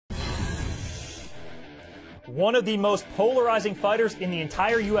One of the most polarizing fighters in the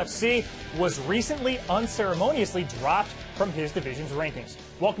entire UFC was recently unceremoniously dropped from his division's rankings.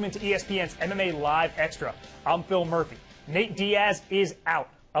 Welcome into ESPN's MMA Live Extra. I'm Phil Murphy. Nate Diaz is out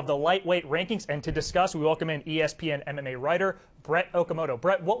of the lightweight rankings, and to discuss, we welcome in ESPN MMA writer Brett Okamoto.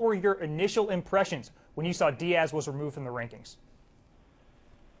 Brett, what were your initial impressions when you saw Diaz was removed from the rankings?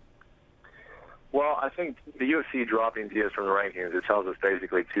 Well, I think the UFC dropping Diaz from the rankings, it tells us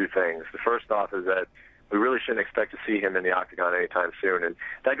basically two things. The first off is that we really shouldn't expect to see him in the octagon anytime soon, and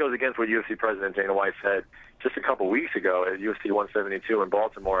that goes against what UFC President Dana White said just a couple weeks ago at UFC 172 in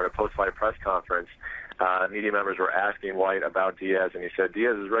Baltimore at a post-fight press conference. Media members were asking White about Diaz, and he said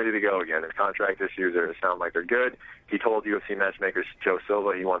Diaz is ready to go again. His contract issues sound like they're good. He told UFC matchmaker Joe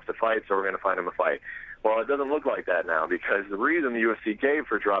Silva he wants to fight, so we're going to find him a fight. Well, it doesn't look like that now, because the reason the UFC gave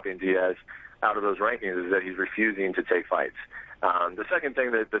for dropping Diaz out of those rankings is that he's refusing to take fights. The second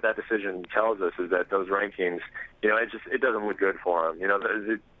thing that decision tells us is that those rankings, it doesn't look good for him.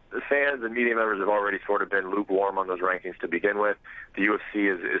 The fans and media members have already sort of been lukewarm on those rankings to begin with. The UFC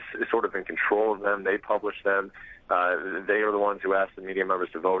is sort of in control of them. They publish them. They are the ones who ask the media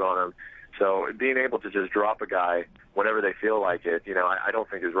members to vote on them. So being able to just drop a guy whenever they feel like it, I don't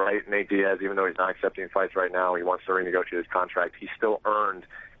think is right. Nate Diaz, even though he's not accepting fights right now, he wants to renegotiate his contract. He still earned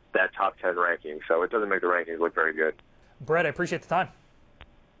that top 10 ranking, so it doesn't make the rankings look very good. Brett, I appreciate the time.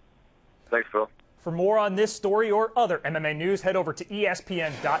 Thanks, Phil. For more on this story or other MMA news, head over to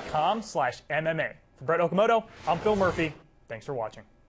ESPN.com/MMA. For Brett Okamoto, I'm Phil Murphy. Thanks for watching.